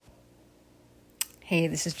Hey,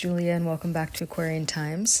 this is Julia and welcome back to Aquarian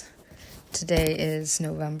Times. Today is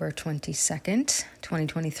November 22nd,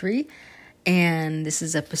 2023, and this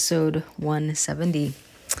is episode 170.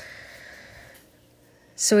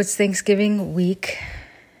 So it's Thanksgiving week,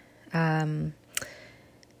 in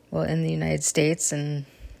the United States, and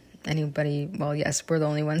yes, we're the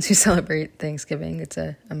only ones who celebrate Thanksgiving. It's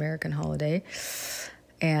an American holiday,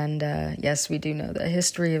 and yes, we do know the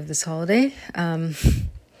history of this holiday,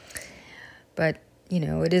 but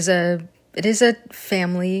it is a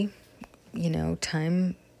family,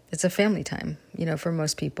 time. It's a family time, for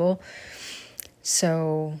most people.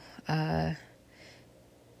 So,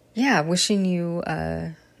 wishing you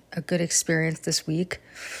a good experience this week.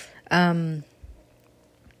 I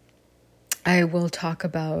will talk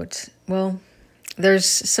about, there's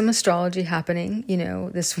some astrology happening,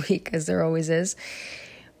 this week, as there always is.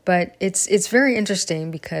 But it's very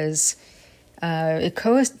interesting because it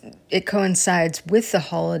coincides with the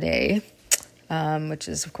holiday, which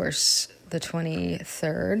is, of course, the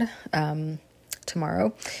 23rd,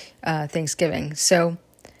 tomorrow, Thanksgiving. So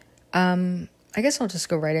I guess I'll just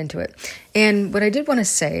go right into it. And what I did want to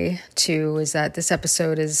say, too, is that this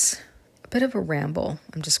episode is a bit of a ramble.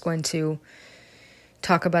 I'm just going to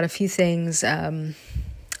talk about a few things. I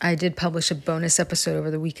did publish a bonus episode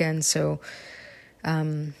over the weekend, so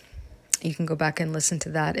you can go back and listen to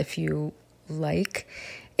that if you like.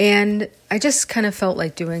 And I just kind of felt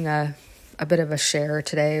like doing a bit of a share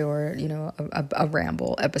today, or a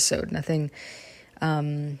ramble episode. Nothing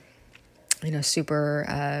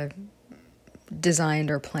super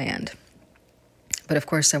designed or planned, but of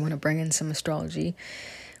course I want to bring in some astrology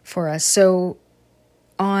for us. So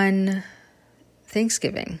on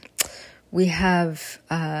Thanksgiving, we have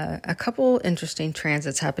a couple interesting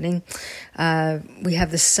transits happening. We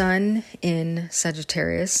have the sun in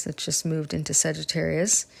Sagittarius that just moved into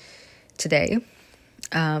Sagittarius today,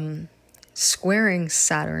 squaring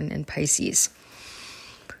Saturn in Pisces.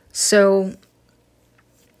 So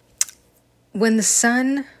when the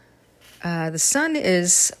sun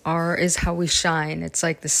is how we shine. It's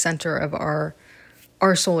like the center of our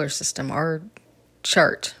solar system, our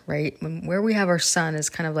chart, right? Where we have our sun is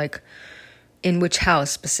kind of like, in which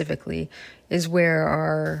house specifically, is where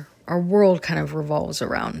our world kind of revolves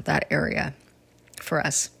around, that area for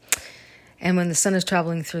us. And when the sun is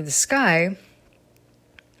traveling through the sky,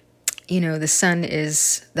 the sun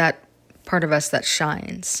is that part of us that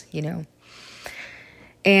shines,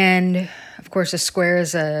 And of course, a square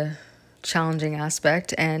is a challenging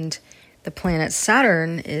aspect, and the planet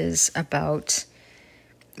Saturn is about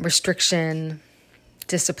restriction,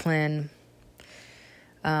 discipline,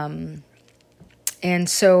 and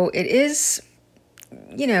so it is,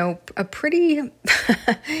 a pretty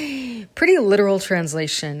literal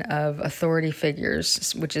translation of authority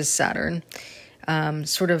figures, which is Saturn,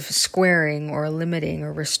 sort of squaring or limiting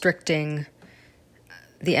or restricting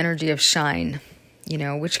the energy of shine,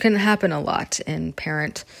 which can happen a lot in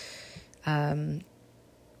parent,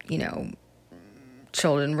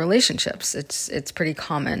 children relationships. It's pretty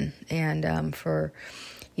common. And for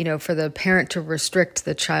the parent to restrict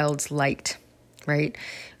the child's light, right?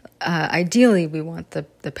 Ideally, we want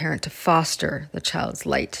the parent to foster the child's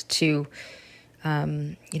light, to,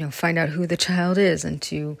 find out who the child is, and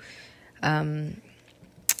to,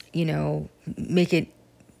 make it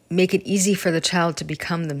easy for the child to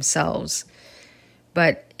become themselves.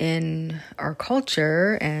 But in our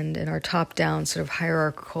culture and in our top-down sort of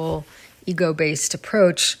hierarchical, ego-based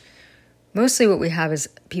approach, mostly what we have is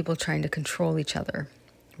people trying to control each other,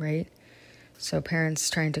 right? So parents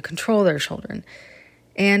trying to control their children.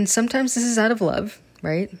 And sometimes this is out of love,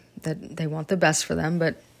 right? That they want the best for them,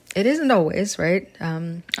 but it isn't always, right?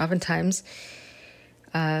 Oftentimes,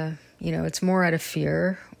 it's more out of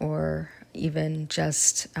fear, or even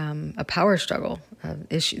just a power struggle,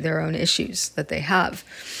 their own issues that they have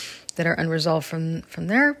that are unresolved from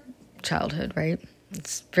their childhood, right?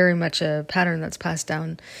 It's very much a pattern that's passed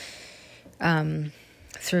down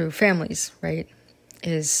through families, right?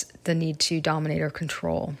 Is the need to dominate or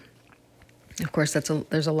control. Of course,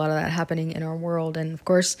 there's a lot of that happening in our world, and of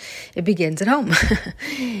course, it begins at home.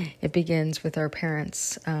 It begins with our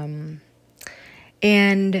parents, and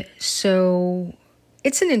so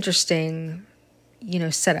it's an interesting,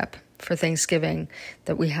 setup for Thanksgiving,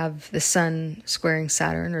 that we have the sun squaring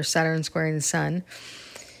Saturn, or Saturn squaring the sun.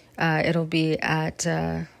 It'll be at,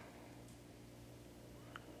 I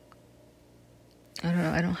don't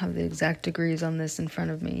know, I don't have the exact degrees on this in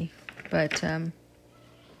front of me, but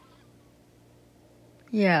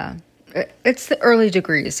it's the early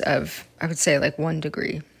degrees of, I would say, like 1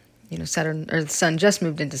 degree. Saturn, or the sun just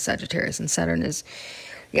moved into Sagittarius, and Saturn is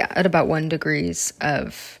at about 1 degrees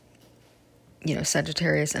of,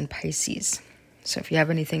 Sagittarius and Pisces. So if you have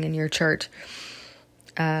anything in your chart,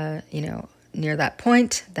 near that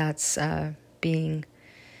point, that's being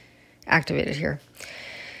activated here.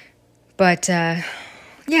 But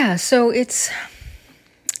so it's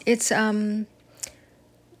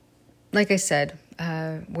like I said,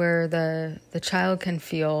 where the child can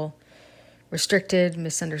feel restricted,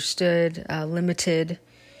 misunderstood, limited,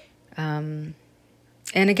 and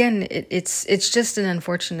again, it's just an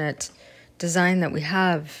unfortunate design that we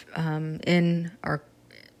have in our,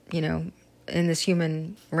 in this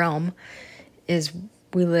human realm, is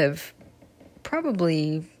we live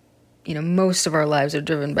probably, most of our lives are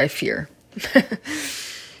driven by fear.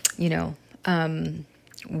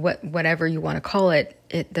 Whatever you want to call it,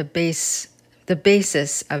 the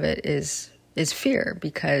basis of it is fear,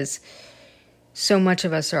 because so much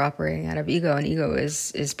of us are operating out of ego, and ego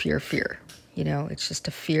is pure fear. It's just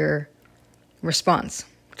a fear response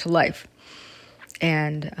to life.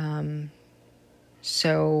 And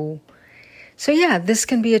so this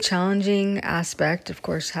can be a challenging aspect, of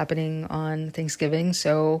course, happening on Thanksgiving.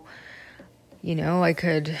 So, we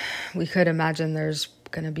could imagine there's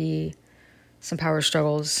going to be some power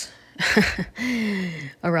struggles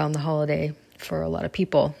around the holiday for a lot of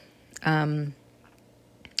people,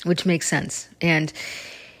 which makes sense. And,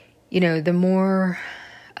 the more,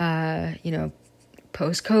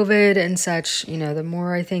 post-COVID and such, the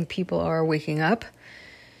more I think people are waking up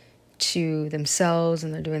to themselves,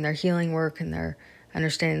 and they're doing their healing work, and they're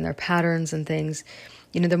understanding their patterns and things,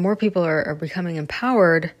 the more people are becoming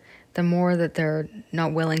empowered, the more that they're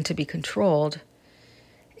not willing to be controlled.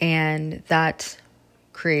 And that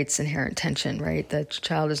creates inherent tension, right? The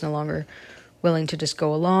child is no longer willing to just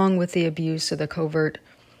go along with the abuse, or the covert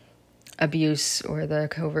abuse, or the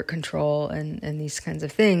covert control, and these kinds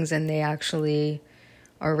of things. And they actually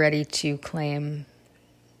are ready to claim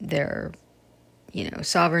their,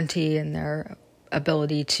 sovereignty and their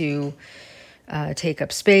ability to take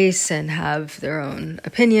up space and have their own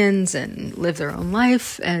opinions and live their own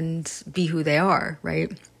life and be who they are,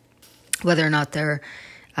 right? Whether or not they're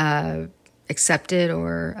accepted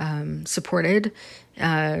or supported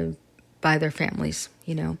by their families,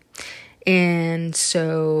 And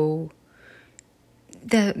so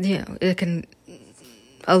it can,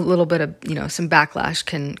 a little bit of, some backlash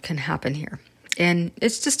can happen here. And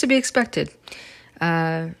it's just to be expected.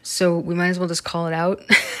 So we might as well just call it out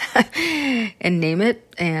and name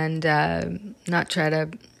it, and not try to,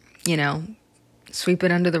 sweep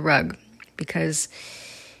it under the rug. Because,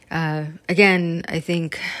 again, I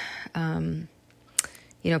think,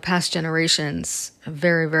 past generations have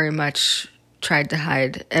very, very much tried to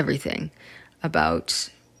hide everything about,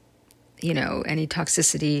 any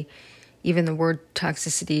toxicity. Even the word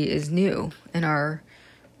toxicity is new in our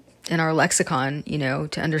lexicon,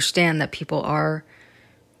 to understand that people are,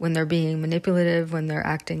 when they're being manipulative, when they're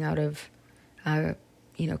acting out of,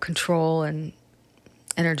 control and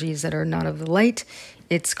energies that are not of the light,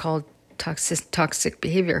 it's called toxic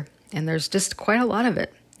behavior. And there's just quite a lot of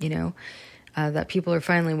it, that people are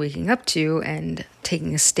finally waking up to and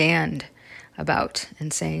taking a stand about,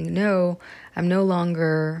 and saying, no, I'm no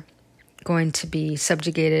longer going to be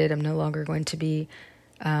subjugated. I'm no longer going to be,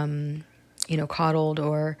 coddled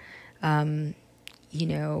or,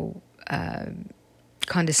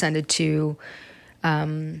 condescended to.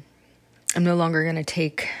 I'm no longer going to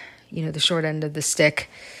take, the short end of the stick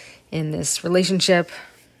in this relationship,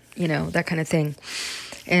 that kind of thing.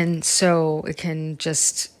 And so it can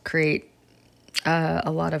just create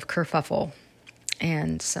a lot of kerfuffle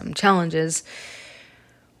and some challenges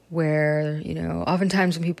where,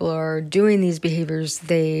 oftentimes when people are doing these behaviors,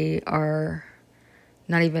 they're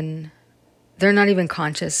not even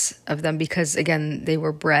conscious of them, because again, they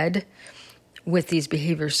were bred with these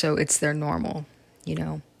behaviors. So it's their normal,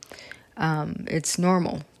 it's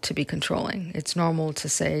normal to be controlling. It's normal to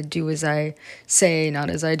say, do as I say, not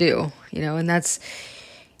as I do, and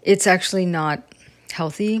it's actually not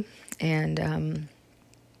healthy. And,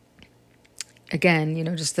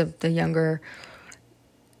 again, just the younger,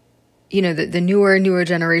 the newer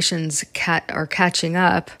generations are catching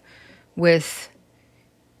up with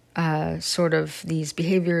sort of these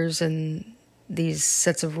behaviors and these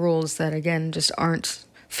sets of rules that, again, just aren't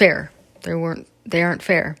fair. They aren't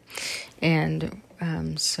fair. And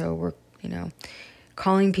so we're,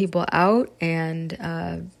 calling people out,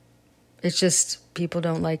 and it's just people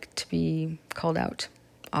don't like to be called out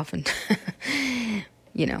often,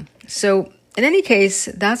 So in any case,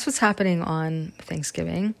 that's what's happening on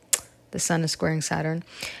Thanksgiving. The sun is squaring Saturn.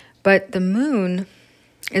 But the moon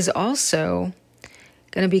is also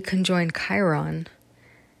going to be conjoined Chiron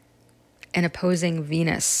and opposing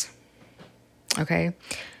Venus. Okay,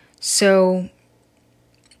 so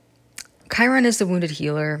Chiron is the wounded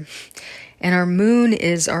healer, and our moon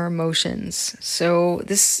is our emotions. So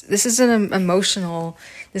this is an emotional.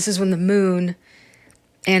 This is when the moon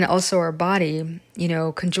and also our body,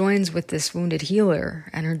 conjoins with this wounded healer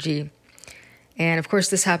energy. And of course,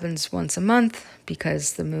 this happens once a month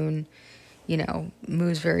because the moon,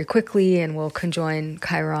 moves very quickly and will conjoin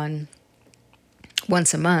Chiron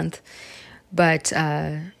once a month. But,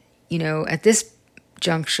 at this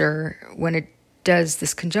juncture, when it does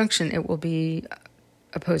this conjunction, it will be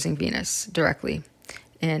opposing Venus directly.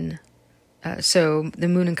 So the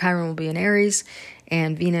moon and Chiron will be in Aries,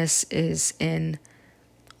 and Venus is in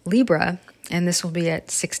Libra, and this will be at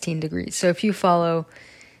 16 degrees. So if you follow,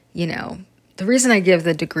 the reason I give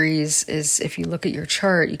the degrees is if you look at your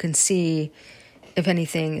chart, you can see if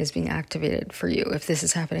anything is being activated for you, if this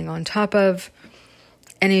is happening on top of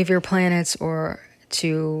any of your planets or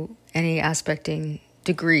to any aspecting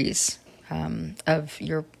degrees of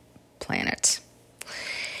your planet.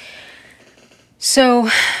 So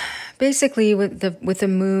basically with the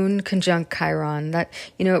moon conjunct Chiron, that,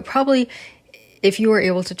 probably, if you were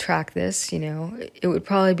able to track this, it would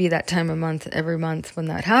probably be that time of month, every month when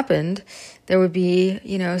that happened, there would be,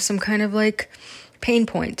 some kind of like pain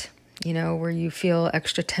point, where you feel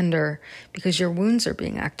extra tender because your wounds are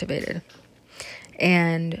being activated.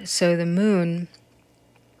 And so the moon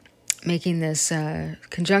making this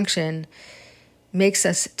conjunction makes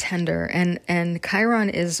us tender. And Chiron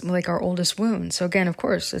is like our oldest wound. So again, of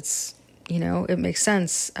course, it's, it makes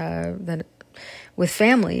sense that with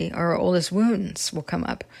family, our oldest wounds will come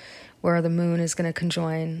up, where the moon is going to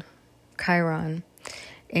conjoin Chiron,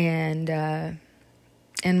 and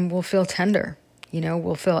we'll feel tender.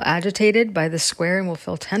 We'll feel agitated by the square, and we'll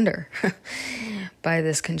feel tender by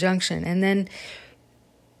this conjunction. And then,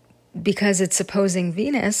 because it's opposing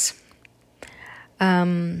Venus,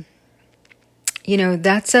 that's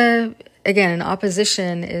an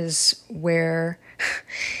opposition is where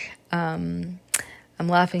I'm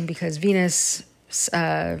laughing because Venus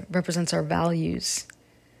represents our values.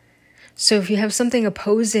 So if you have something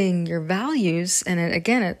opposing your values, and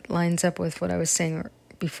it lines up with what I was saying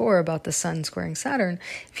before about the sun squaring Saturn,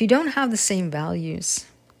 if you don't have the same values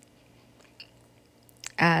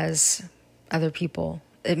as other people,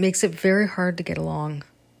 it makes it very hard to get along,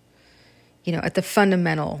 at the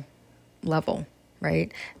fundamental level,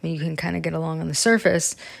 right? I mean, you can kind of get along on the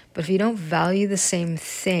surface, but if you don't value the same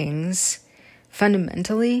things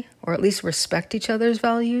fundamentally, or at least respect each other's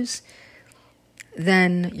values,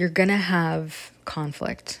 then you're going to have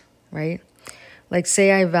conflict, right? Like,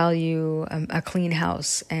 say I value a clean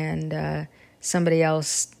house, and somebody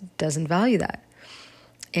else doesn't value that,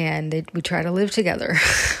 and we try to live together.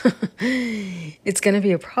 It's going to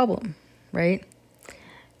be a problem, right?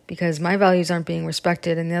 Because my values aren't being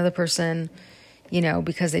respected, and the other person,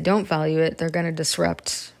 because they don't value it, they're going to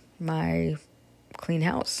disrupt my clean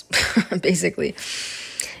house, basically.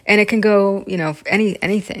 And it can go,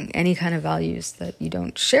 anything, any kind of values that you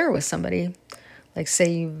don't share with somebody. Like,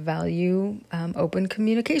 say you value open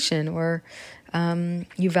communication, or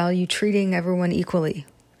you value treating everyone equally,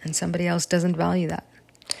 and somebody else doesn't value that,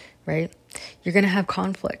 right? You're going to have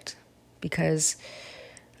conflict because,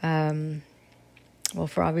 for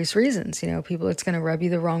obvious reasons, people, it's going to rub you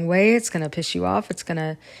the wrong way. It's going to piss you off. It's going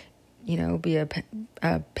to, be a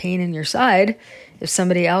pain in your side if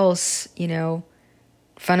somebody else,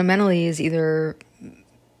 fundamentally is either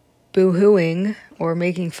boo-hooing or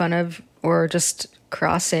making fun of or just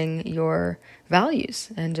crossing your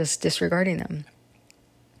values and just disregarding them.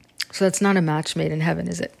 So that's not a match made in heaven,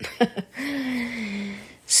 is it?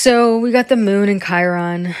 So we got the moon and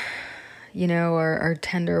Chiron, our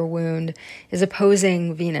tender wound is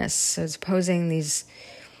opposing Venus. So it's opposing these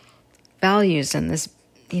values and this,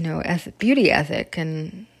 beauty ethic,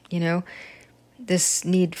 and, this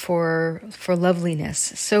need for loveliness.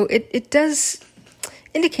 So it does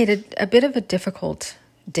indicate a bit of a difficult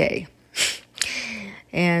day.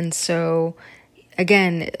 And so,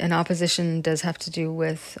 again, an opposition does have to do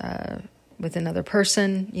with another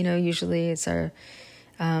person. Usually it's our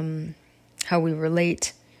how we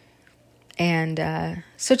relate. And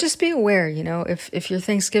so just be aware, if your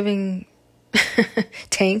Thanksgiving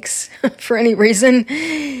tanks for any reason,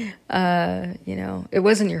 it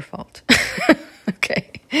wasn't your fault.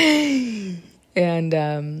 Okay.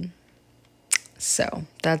 And so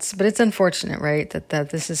but it's unfortunate, right? That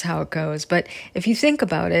this is how it goes. But if you think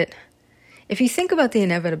about it, if you think about the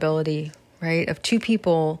inevitability, right, of two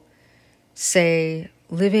people, say,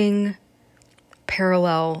 living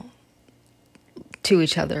parallel to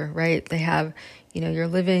each other, right? They have, you're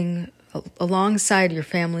living alongside your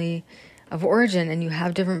family of origin, and you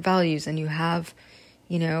have different values, and you have,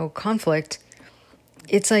 conflict.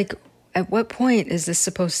 It's like, at what point is this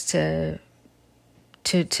supposed to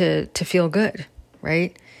feel good,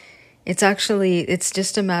 right? It's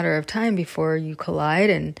just a matter of time before you collide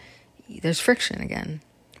and there's friction again,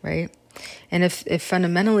 right? And if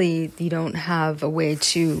fundamentally you don't have a way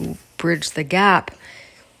to bridge the gap,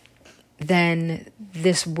 then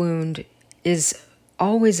this wound is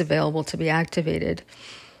always available to be activated.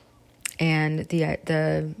 And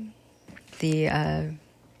the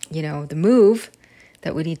move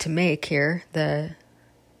that we need to make here, the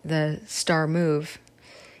star move,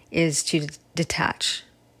 is to detach,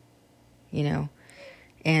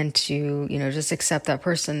 and to, just accept that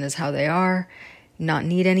person as how they are, not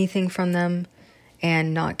need anything from them,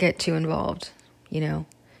 and not get too involved,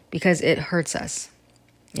 because it hurts us,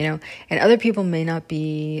 and other people may not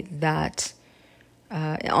be that,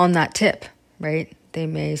 on that tip, right? They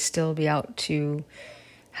may still be out to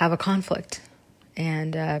have a conflict,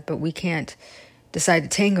 and, but we can't decide to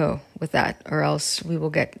tango with that, or else we will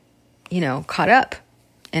get, caught up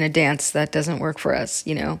in a dance that doesn't work for us,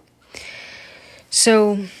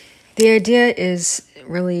 So the idea is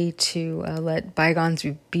really to let bygones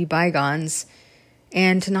be bygones,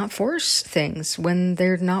 and to not force things when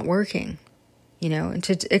they're not working, and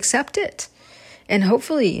to accept it, and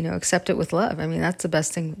hopefully, accept it with love. I mean, that's the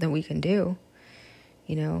best thing that we can do,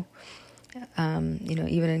 even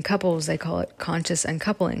in couples, they call it conscious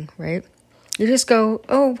uncoupling, right? You just go,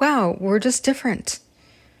 oh, wow, we're just different.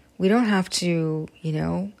 We don't have to, we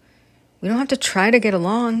don't have to try to get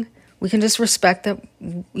along. We can just respect that,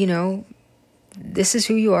 this is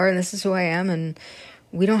who you are and this is who I am, and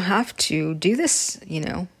we don't have to do this,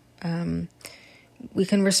 we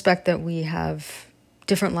can respect that we have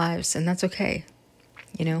different lives, and that's okay,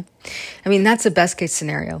 I mean, that's the best case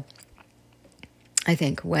scenario, I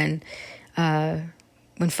think, when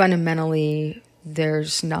fundamentally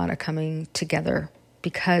there's not a coming together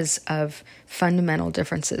because of fundamental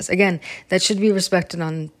differences. Again, that should be respected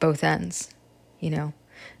on both ends,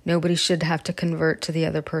 Nobody should have to convert to the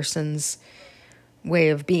other person's way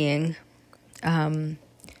of being, right?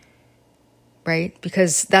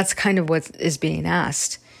 Because that's kind of what is being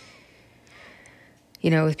asked.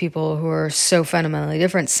 With people who are so fundamentally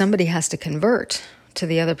different, somebody has to convert to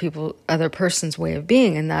the other person's way of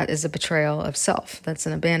being, and that is a betrayal of self. That's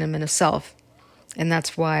an abandonment of self. And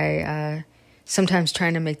that's why sometimes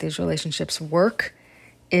trying to make these relationships work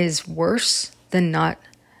is worse than not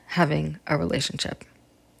having a relationship.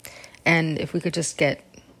 And if we could just get,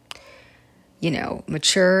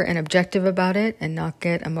 mature and objective about it, and not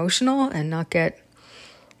get emotional, and not get,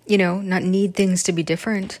 not need things to be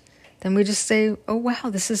different, then we just say, oh, wow,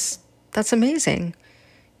 that's amazing.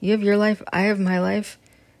 You have your life, I have my life,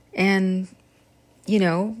 and,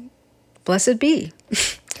 blessed be.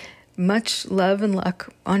 Much love and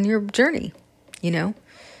luck on your journey,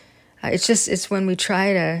 It's when we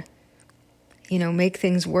try to, make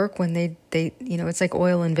things work when they it's like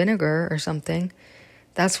oil and vinegar or something.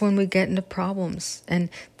 That's when we get into problems. And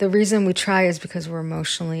the reason we try is because we're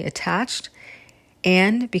emotionally attached,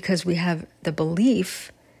 and because we have the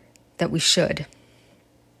belief that we should,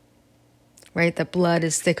 right? That blood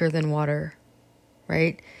is thicker than water,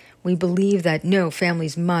 right? We believe that, no,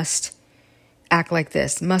 families must act like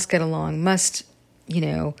this, must get along, must,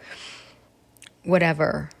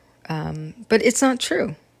 whatever. But it's not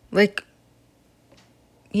true. Like,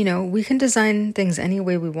 we can design things any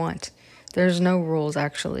way we want. There's no rules,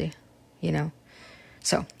 actually,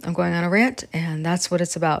 So I'm going on a rant, and that's what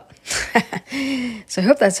it's about. So I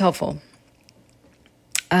hope that's helpful.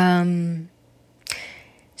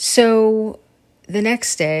 So the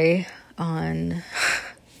next day, on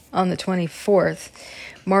the 24th,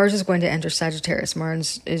 Mars is going to enter Sagittarius.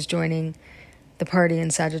 Mars is joining the party in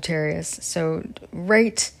Sagittarius. So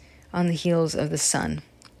right on the heels of the sun.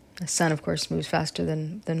 The sun, of course, moves faster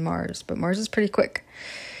than Mars, but Mars is pretty quick.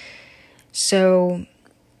 So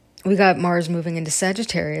we got Mars moving into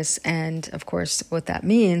Sagittarius, and of course what that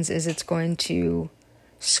means is it's going to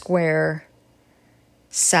square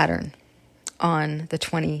Saturn on the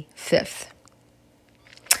 25th.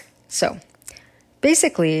 So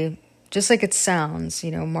basically, just like it sounds,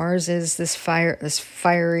 Mars is this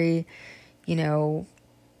fiery,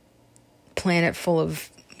 planet full of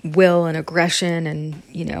will and aggression, and,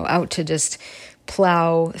 out to just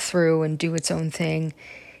plow through and do its own thing.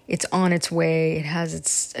 It's on its way. It has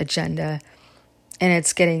its agenda, and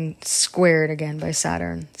it's getting squared again by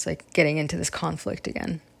Saturn. It's like getting into this conflict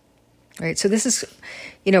again, right? So this is,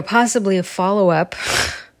 possibly a follow-up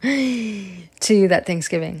to that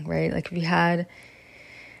Thanksgiving, right? Like if you had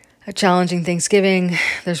a challenging Thanksgiving,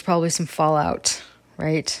 there's probably some fallout,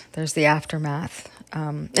 right? There's the aftermath.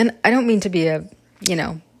 And I don't mean to be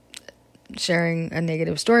sharing a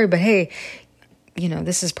negative story, but hey,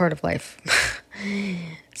 this is part of life.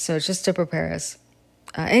 So it's just to prepare us.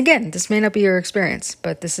 And again, this may not be your experience,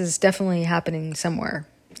 but this is definitely happening somewhere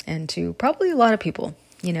and to probably a lot of people,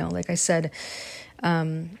 like I said,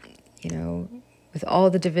 with all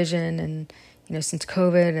the division and, since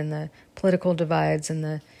COVID and the political divides and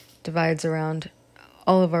the divides around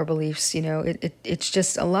all of our beliefs, it's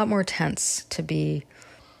just a lot more tense to be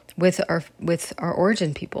with our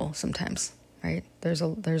origin people sometimes, right?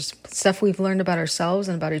 There's stuff we've learned about ourselves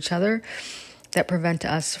and about each other that prevent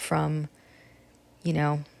us from,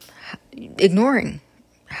 ignoring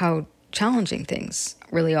how challenging things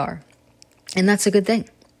really are. And that's a good thing.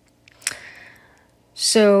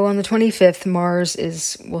 So on the 25th, Mars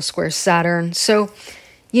will square Saturn. So,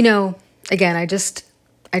 again, I just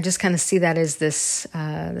kind of see that as this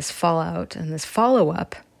fallout and this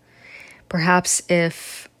follow-up. Perhaps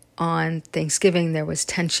if on Thanksgiving there was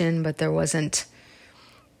tension, but there wasn't,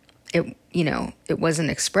 it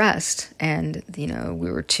wasn't expressed, and,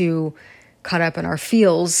 we were too caught up in our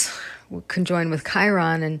feels, conjoined with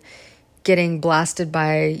Chiron and getting blasted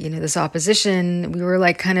by, this opposition. We were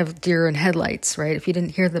like kind of deer in headlights, right? If you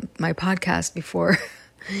didn't hear my podcast before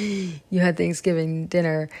you had Thanksgiving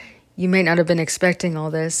dinner, you may not have been expecting all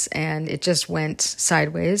this, and it just went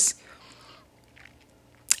sideways.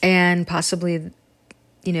 And possibly,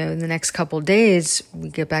 in the next couple of days, we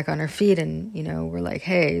get back on our feet and, we're like,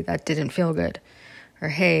 hey, that didn't feel good. Or,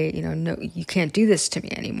 hey, no, you can't do this to me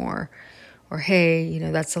anymore. Or, hey,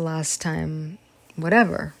 that's the last time,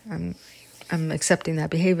 whatever. I'm accepting that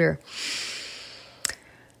behavior.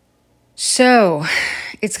 So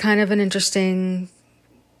it's kind of an interesting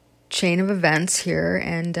chain of events here.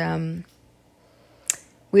 And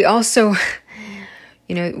we also,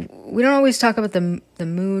 we don't always talk about the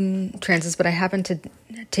moon transits, but I happen to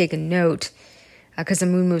take a note because the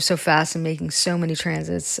moon moves so fast and making so many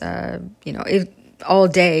transits. All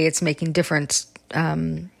day it's making different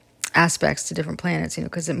aspects to different planets,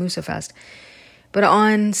 because it moves so fast. But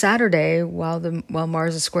on Saturday, while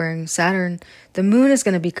Mars is squaring Saturn, the moon is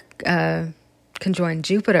going to be conjoined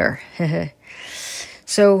Jupiter.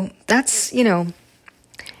 So that's,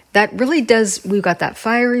 that really does, we've got that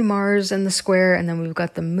fiery Mars in the square, and then we've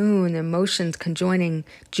got the moon, the emotions conjoining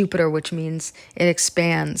Jupiter, which means it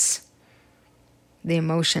expands the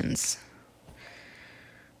emotions.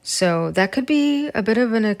 So that could be a bit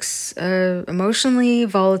of an emotionally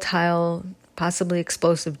volatile, possibly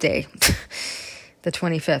explosive day, the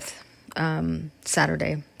 25th,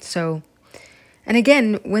 Saturday. So, and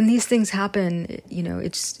again, when these things happen,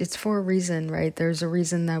 it's for a reason, right? There's a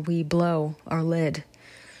reason that we blow our lid.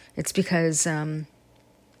 It's because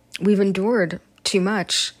we've endured too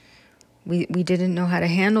much. We didn't know how to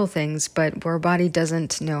handle things, but our body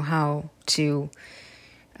doesn't know how to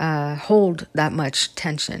hold that much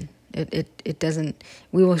tension. It doesn't,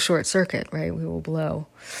 we will short circuit, right? We will blow.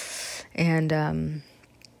 And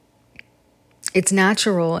it's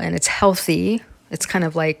natural and it's healthy. It's kind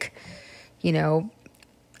of like,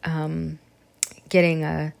 getting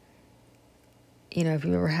a, if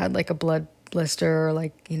you ever had like a blood blister or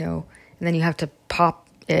like, and then you have to pop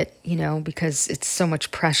it, because it's so much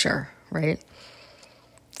pressure, right?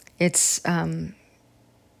 It's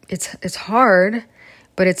hard,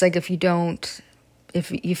 but it's like if you don't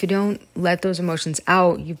let those emotions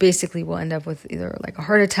out, you basically will end up with either like a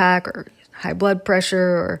heart attack or high blood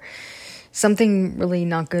pressure, or something really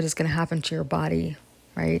not good is going to happen to your body,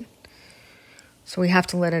 right? So we have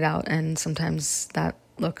to let it out, and sometimes that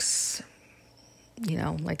looks,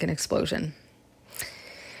 like an explosion.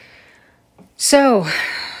 So,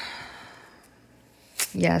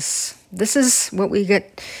 yes, this is what we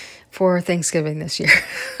get for Thanksgiving this year.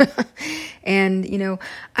 And,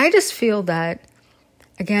 I just feel that,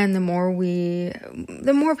 again, the more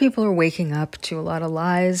people are waking up to a lot of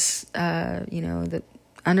lies, the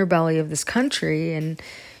underbelly of this country. And,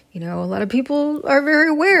 a lot of people are very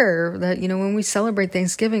aware that, when we celebrate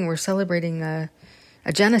Thanksgiving, we're celebrating a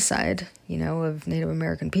genocide, of Native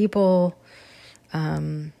American people,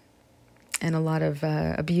 and a lot of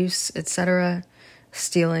abuse, etc.,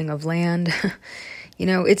 stealing of land.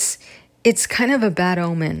 It's kind of a bad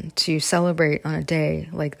omen to celebrate on a day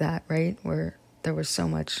like that, right? Where there was so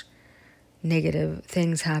much negative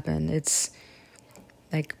things happen. It's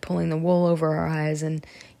like pulling the wool over our eyes. And,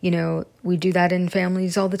 we do that in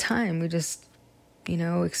families all the time. We just,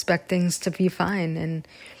 expect things to be fine. And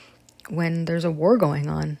when there's a war going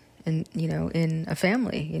on in a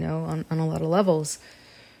family, on a lot of levels,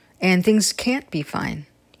 and things can't be fine,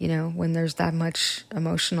 when there's that much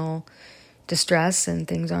emotional distress and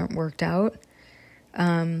things aren't worked out.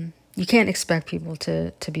 You can't expect people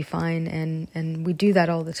to be fine, and we do that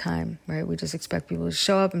all the time, right? We just expect people to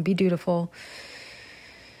show up and be dutiful.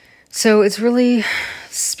 So it's really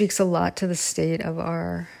speaks a lot to the state of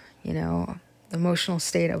our, the emotional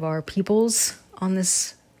state of our peoples on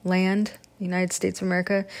this land, the United States of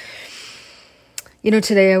America.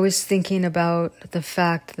 Today I was thinking about the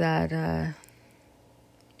fact that,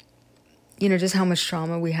 just how much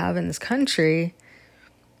trauma we have in this country.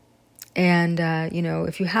 And,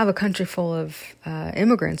 if you have a country full of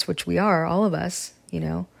immigrants, which we are, all of us,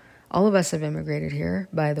 all of us have immigrated here,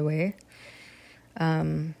 by the way.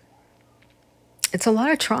 It's a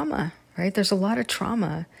lot of trauma, right? There's a lot of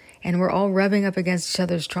trauma, and we're all rubbing up against each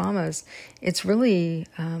other's traumas. It's really,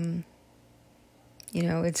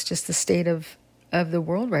 it's just the state of the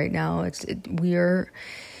world right now. We are,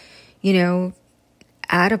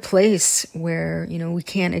 at a place where, we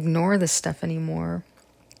can't ignore this stuff anymore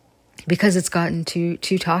because it's gotten too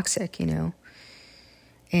toxic,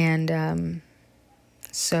 and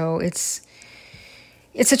so it's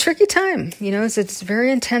a tricky time, it's a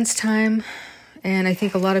very intense time. And I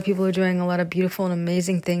think a lot of people are doing a lot of beautiful and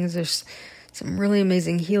amazing things. There's some really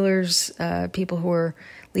amazing healers, people who are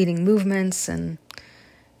leading movements. And,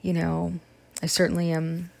 I certainly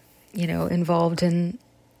am, involved in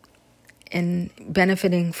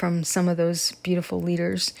benefiting from some of those beautiful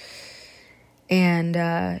leaders. And,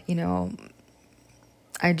 I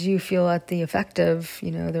do feel at the effect of,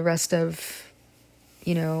 the rest of,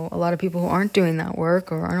 a lot of people who aren't doing that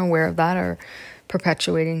work or aren't aware of that are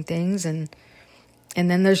perpetuating things. And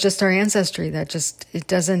then there's just our ancestry that it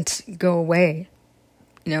doesn't go away.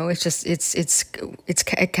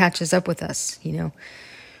 It catches up with us. We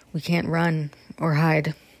can't run or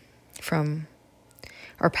hide from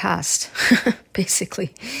our past.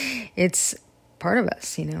 Basically, it's part of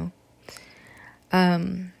us.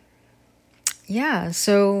 Yeah.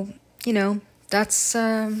 So that's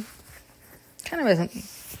kind of a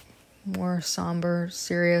more somber,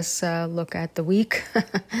 serious look at the week.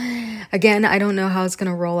 Again, I don't know how it's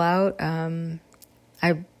going to roll out. I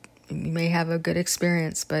may have a good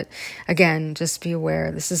experience, but again, just be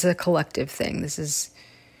aware. This is a collective thing. This is,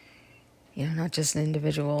 not just an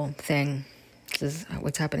individual thing. This is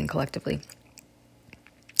what's happening collectively.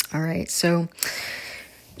 All right. So,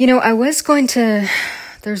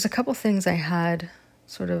 there's a couple things I had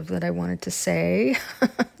sort of that I wanted to say,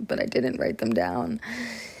 but I didn't write them down.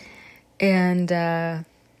 And,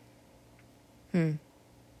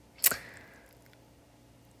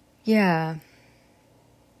 yeah.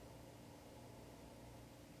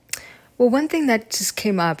 Well, one thing that just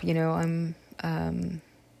came up,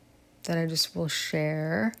 that I just will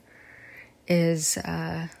share is,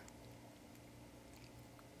 I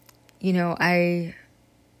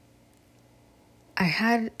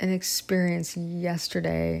had an experience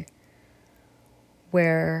yesterday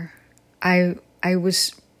where I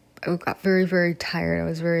got very, very tired. I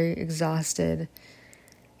was very exhausted.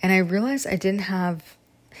 And I realized I didn't have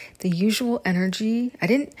the usual energy.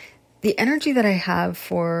 The energy that I have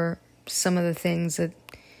for some of the things that,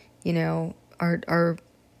 are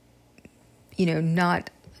not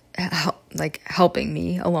helping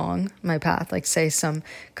me along my path, like say some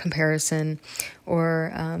comparison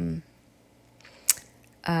or,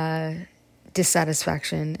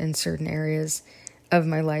 dissatisfaction in certain areas of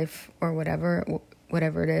my life or whatever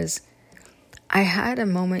it is. I had a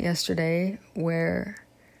moment yesterday where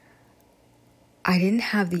I didn't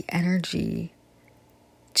have the energy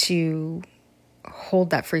to hold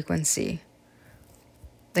that frequency.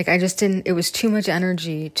 I just didn't, it was too much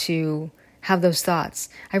energy to have those thoughts.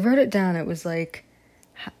 I wrote it down. It was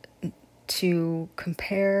to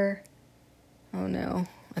compare. Oh no,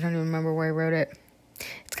 I don't even remember where I wrote it.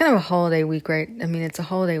 It's kind of a holiday week, right? I mean, it's a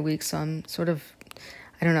holiday week, so I'm sort of,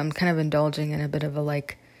 I don't know, I'm kind of indulging in a bit of a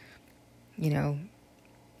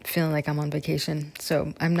feeling like I'm on vacation.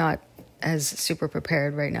 So I'm not as super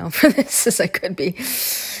prepared right now for this as I could be.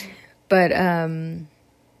 But,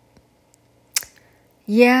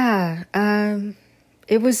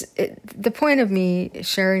 the point of me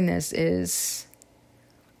sharing this is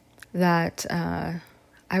that,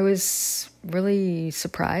 I was really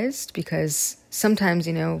surprised because sometimes,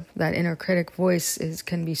 that inner critic voice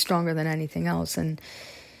can be stronger than anything else. And,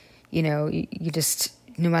 you just,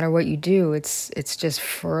 no matter what you do, it's just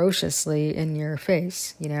ferociously in your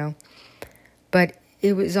face, but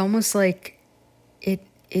it was almost like it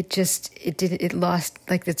lost,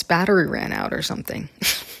 like its battery ran out or something.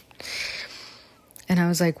 And I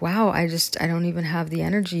was like, wow, I don't even have the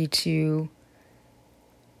energy to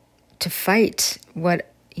fight what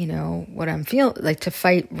what I'm feeling, like to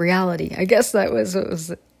fight reality. I guess that was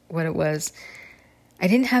what it was. I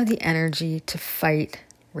didn't have the energy to fight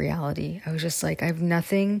reality. I was just like, I have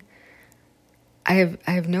nothing. I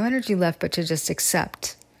have no energy left but to just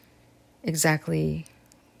accept exactly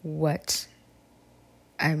what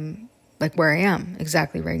I'm, like where I am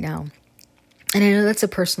exactly right now. And I know that's a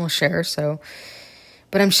personal share,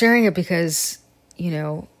 but I'm sharing it because,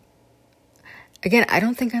 again, I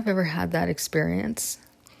don't think I've ever had that experience.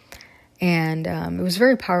 And it was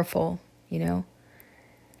very powerful,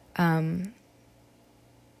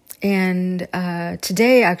 And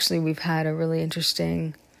today, actually, we've had a really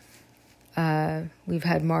interesting, we've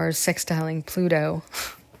had Mars sextiling Pluto.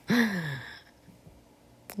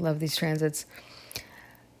 Love these transits.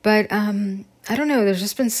 But I don't know, there's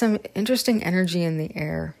just been some interesting energy in the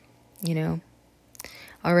air,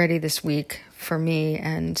 already this week for me.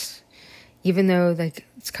 And even though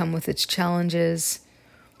it's come with its challenges,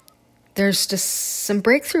 there's just some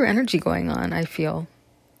breakthrough energy going on, I feel,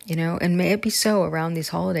 and may it be so around these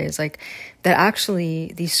holidays, that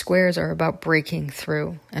actually these squares are about breaking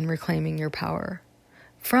through and reclaiming your power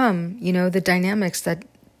from, the dynamics that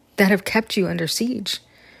have kept you under siege.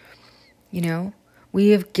 We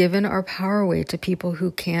have given our power away to people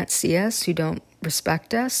who can't see us, who don't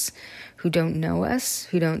respect us, who don't know us,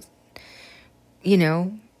 who don't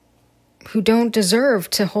deserve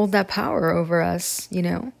to hold that power over us,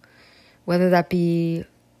 whether that be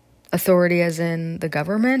authority as in the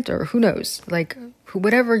government or who knows,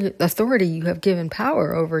 whatever authority you have given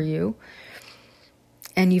power over you,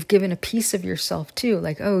 and you've given a piece of yourself too,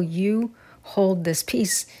 you hold this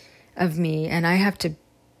piece of me and I have to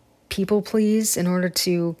people please in order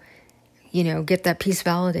to, get that piece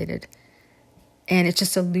validated. And it's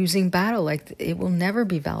just a losing battle. It will never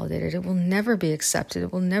be validated. It will never be accepted.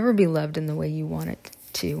 It will never be loved in the way you want it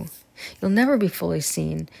to. You'll never be fully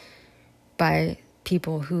seen by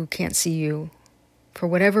people who can't see you for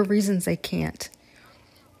whatever reasons they can't.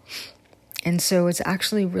 And so it's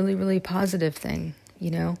actually a really, really positive thing,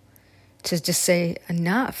 to just say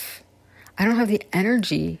enough. I don't have the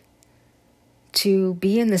energy to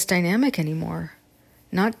be in this dynamic anymore.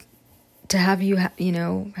 Not to have you,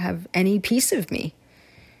 have any piece of me.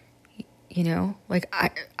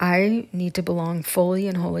 I need to belong fully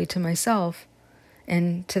and wholly to myself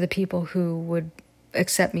and to the people who would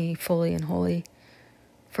accept me fully and wholly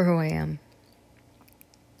for who I am.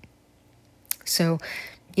 So,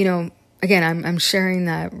 again, I'm sharing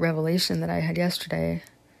that revelation that I had yesterday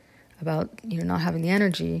about, not having the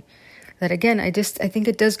energy. That again, I think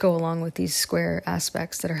it does go along with these square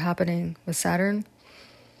aspects that are happening with Saturn,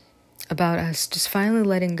 about us just finally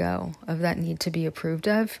letting go of that need to be approved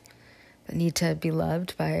of, that need to be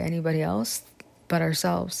loved by anybody else but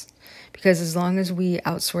ourselves. Because as long as we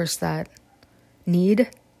outsource that need,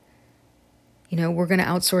 we're going to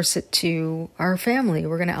outsource it to our family.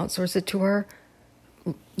 We're going to outsource it to our,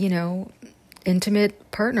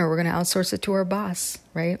 intimate partner. We're going to outsource it to our boss,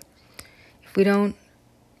 right? If we don't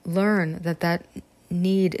learn that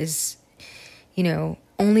need is,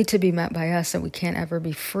 only to be met by us, that we can't ever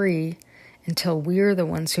be free until we're the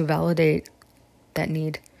ones who validate that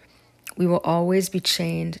need. We will always be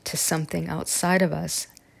chained to something outside of us,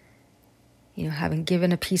 having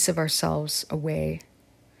given a piece of ourselves away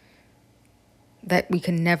that we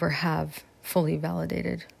can never have fully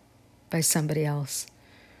validated by somebody else.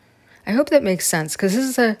 I hope that makes sense, because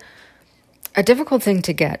this is a difficult thing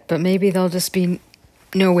to get, but maybe there'll just be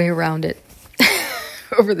no way around it.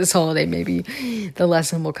 Over this holiday, maybe the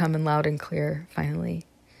lesson will come in loud and clear finally.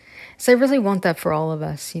 So I really want that for all of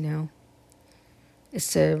us, is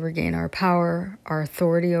to regain our power, our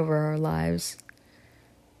authority over our lives,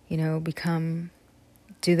 do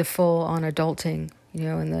the full on adulting,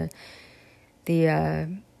 and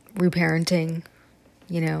the reparenting,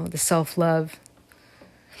 the self-love.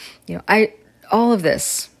 All of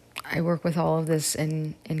this, I work with all of this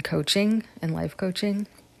in coaching and life coaching.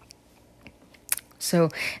 So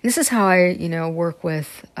this is how I, work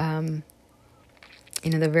with, the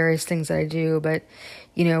various things that I do. But,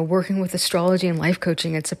 working with astrology and life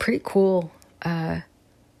coaching, it's a pretty cool,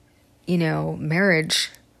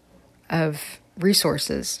 marriage of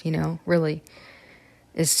resources, really,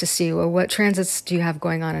 is to see, well, what transits do you have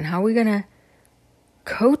going on and how are we going to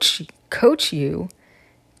coach you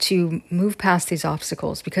to move past these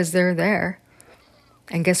obstacles, because they're there.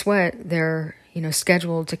 And guess what? They're,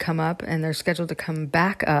 scheduled to come up, and they're scheduled to come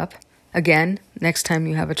back up again next time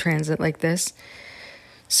you have a transit like this.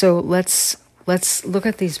 So let's look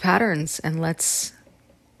at these patterns and let's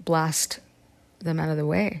blast them out of the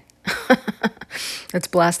way. Let's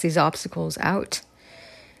blast these obstacles out.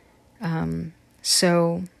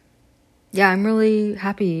 So, yeah, I'm really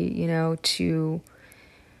happy, to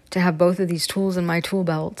have both of these tools in my tool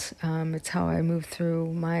belt. It's how I move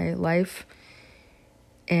through my life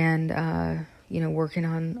and, working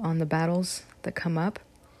on the battles that come up.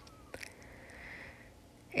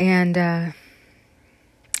 And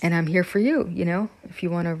I'm here for you, if you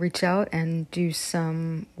want to reach out and do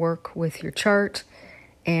some work with your chart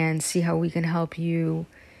and see how we can help you,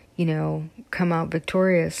 come out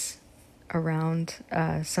victorious around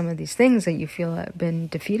some of these things that you feel have been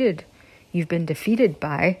defeated. You've been defeated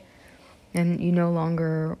by, and you no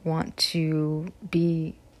longer want to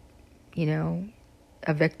be,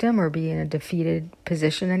 a victim or be in a defeated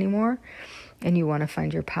position anymore. And you want to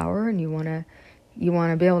find your power, and you want to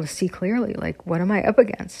be able to see clearly, like, what am I up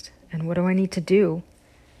against? And what do I need to do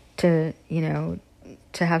to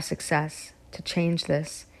have success, to change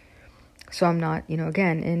this? So I'm not,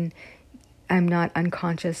 I'm not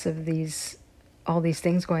unconscious of all these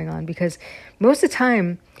things going on, because most of the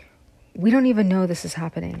time we don't even know this is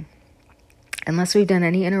happening unless we've done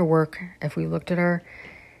any inner work. If we looked at our,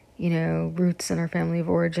 roots and our family of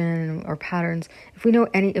origin or patterns, if we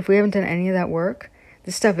haven't done any of that work,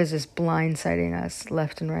 this stuff is just blindsiding us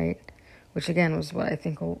left and right, which again was what I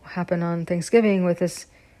think will happen on Thanksgiving with this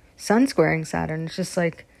sun squaring Saturn. It's just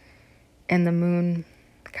like, and the moon,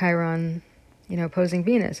 Chiron, opposing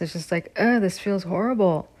Venus. It's just like, this feels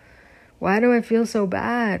horrible. Why do I feel so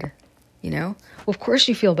bad? Well, of course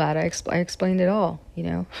you feel bad. I explained it all, in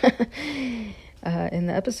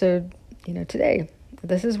the episode, today.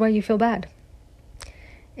 This is why you feel bad.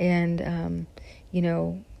 And,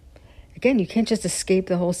 again, you can't just escape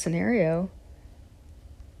the whole scenario.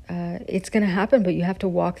 It's going to happen, but you have to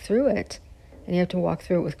walk through it. And you have to walk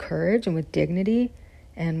through it with courage and with dignity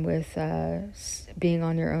and with being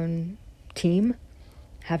on your own team,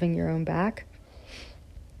 having your own back.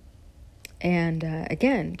 And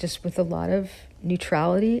again, just with a lot of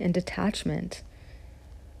neutrality and detachment.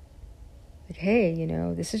 Like, hey,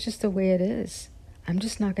 this is just the way it is. I'm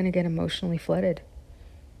just not going to get emotionally flooded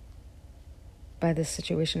by this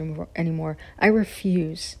situation anymore. I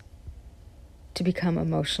refuse to become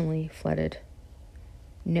emotionally flooded.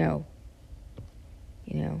 No.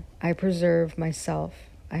 I preserve myself.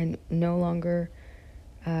 I no longer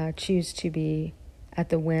choose to be at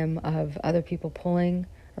the whim of other people pulling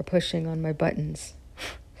or pushing on my buttons,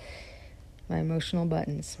 my emotional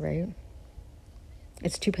buttons, right?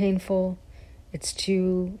 It's too painful. It's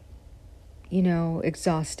too,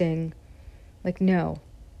 exhausting. Like, no,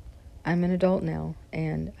 I'm an adult now,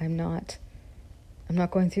 and I'm not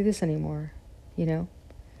going through this anymore, And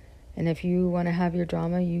if you want to have your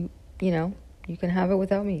drama, you can have it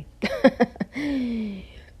without me.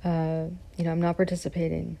 I'm not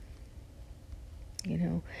participating.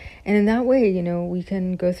 And in that way, we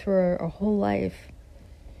can go through our whole life.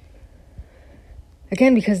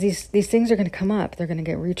 Again, because these things are going to come up. They're going to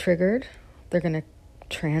get re-triggered.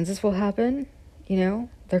 Transits will happen.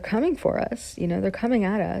 They're coming for us. They're coming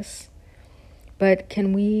at us. But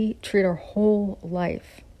can we treat our whole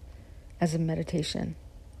life as a meditation?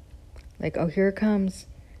 Like, oh, here it comes.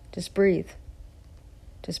 Just breathe.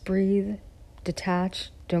 Just breathe. Detach.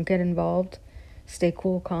 Don't get involved. Stay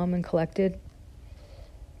cool, calm, and collected.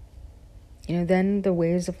 Then the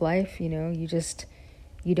waves of life, you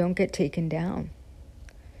don't get taken down.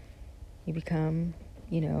 You become,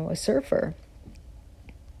 a surfer.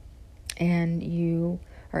 And you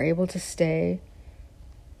are able to stay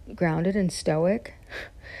grounded and stoic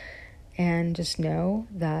and just know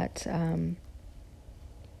that,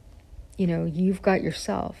 you've got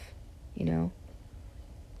yourself,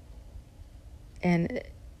 And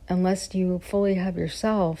unless you fully have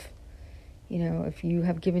yourself, if you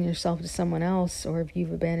have given yourself to someone else or if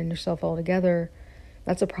you've abandoned yourself altogether,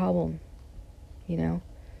 that's a problem,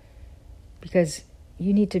 because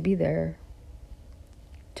you need to be there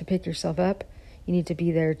to pick yourself up. You need to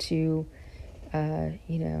be there to,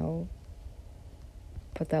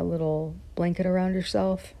 put that little blanket around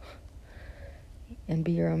yourself and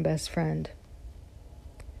be your own best friend.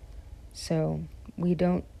 So we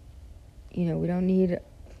don't need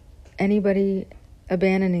anybody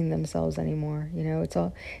abandoning themselves anymore.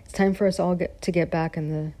 It's time for us all to get back in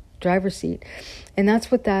the driver's seat. And that's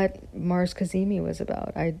what that Mars Cazimi was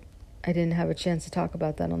about. I didn't have a chance to talk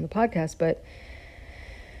about that on the podcast, but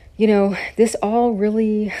this all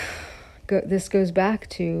really this goes back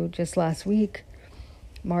to just last week.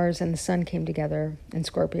 Mars and the Sun came together in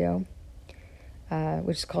Scorpio,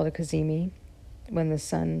 which is called a Cazimi. When the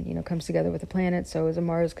Sun, comes together with the planet, so is a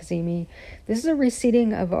Mars Cazimi. This is a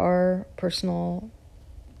reseeding of our personal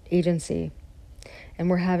agency, and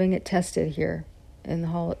we're having it tested here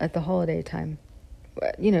at the holiday time.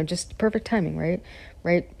 just perfect timing, right?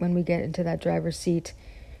 Right when we get into that driver's seat.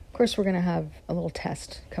 Of course, we're going to have a little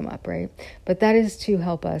test come up, right? But that is to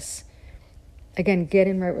help us, again, get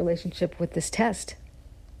in right relationship with this test.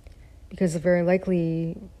 Because very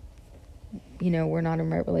likely, we're not in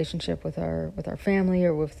right relationship with our family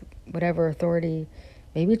or with whatever authority.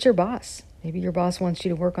 Maybe it's your boss. Maybe your boss wants you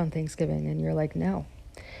to work on Thanksgiving and you're like, no.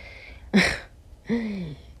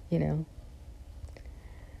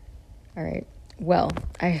 All right. Well,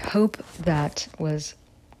 I hope that was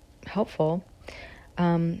helpful.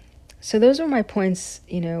 So those were my points.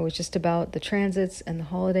 It was just about the transits and the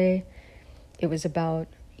holiday. It was about,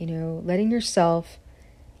 letting yourself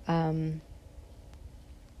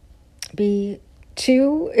be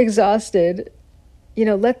too exhausted.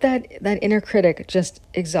 Let that inner critic just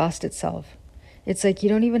exhaust itself. It's like you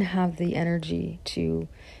don't even have the energy to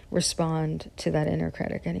respond to that inner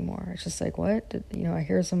critic anymore. It's just like, what? I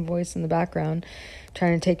hear some voice in the background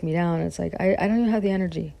trying to take me down. It's like, I don't even have the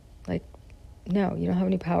energy. Like, no, you don't have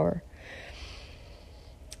any power.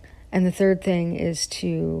 And the third thing is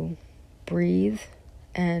to breathe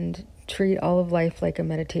and treat all of life like a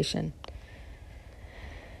meditation.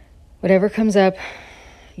 Whatever comes up,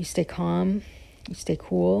 you stay calm, you stay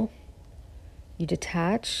cool, you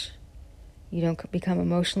detach, you don't become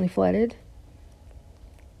emotionally flooded,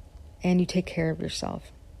 and you take care of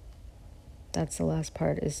yourself. That's the last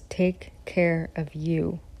part, is take care of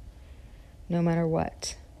you, no matter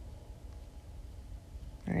what.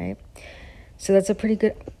 All right? So that's a pretty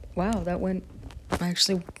good... Wow, I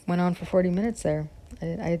actually went on for 40 minutes there.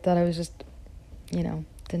 I thought I was just,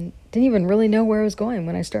 didn't even really know where I was going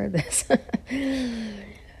when I started this.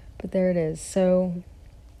 But there it is. So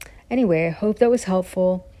anyway, I hope that was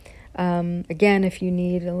helpful. Again, if you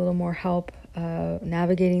need a little more help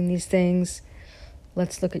navigating these things,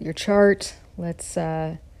 let's look at your chart. Let's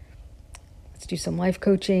do some life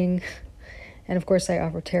coaching. And of course, I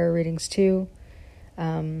offer tarot readings too.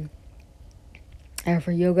 I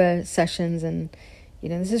offer yoga sessions, and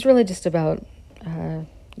this is really just about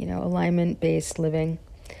alignment-based living.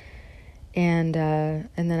 And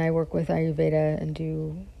then I work with Ayurveda and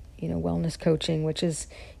do wellness coaching, which is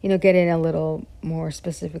getting a little more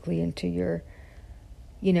specifically into your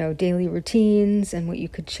daily routines and what you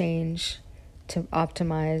could change to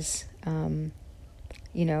optimize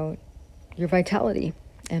your vitality,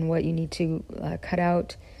 and what you need to cut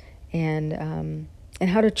out, and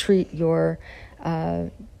how to treat your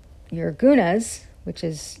gunas, which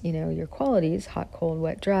is your qualities: hot, cold,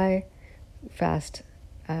 wet, dry, fast,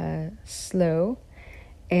 slow,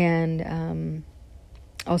 and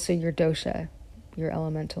also your dosha, your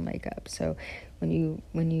elemental makeup. So when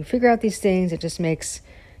you figure out these things, it just makes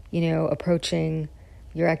approaching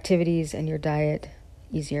your activities and your diet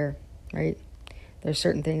easier, right? There's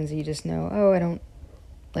certain things that you just know, I don't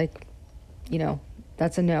like,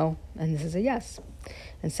 that's a no, and this is a yes,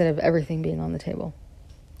 instead of everything being on the table,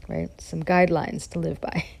 right? Some guidelines to live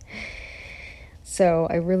by. So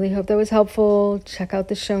I really hope that was helpful. Check out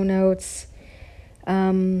the show notes.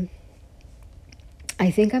 I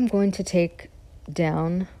think I'm going to take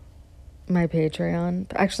down my Patreon.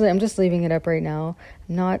 Actually, I'm just leaving it up right now.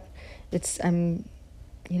 I'm not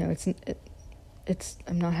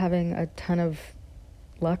having a ton of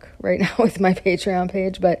luck right now with my Patreon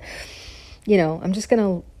page, but I'm just going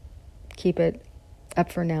to keep it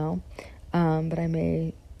up for now. But I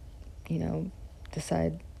may,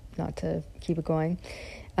 decide not to keep it going.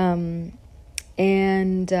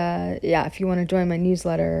 If you want to join my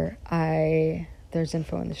newsletter, there's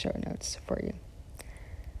info in the show notes for you.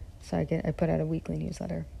 So I put out a weekly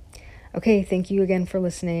newsletter. Okay, thank you again for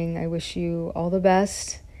listening. I wish you all the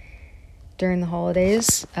best during the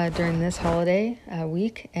holidays, during this holiday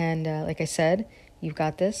week. And like I said, you've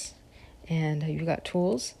got this, and you've got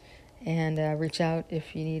tools, and reach out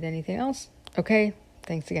if you need anything else. Okay,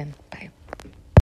 thanks again. Bye.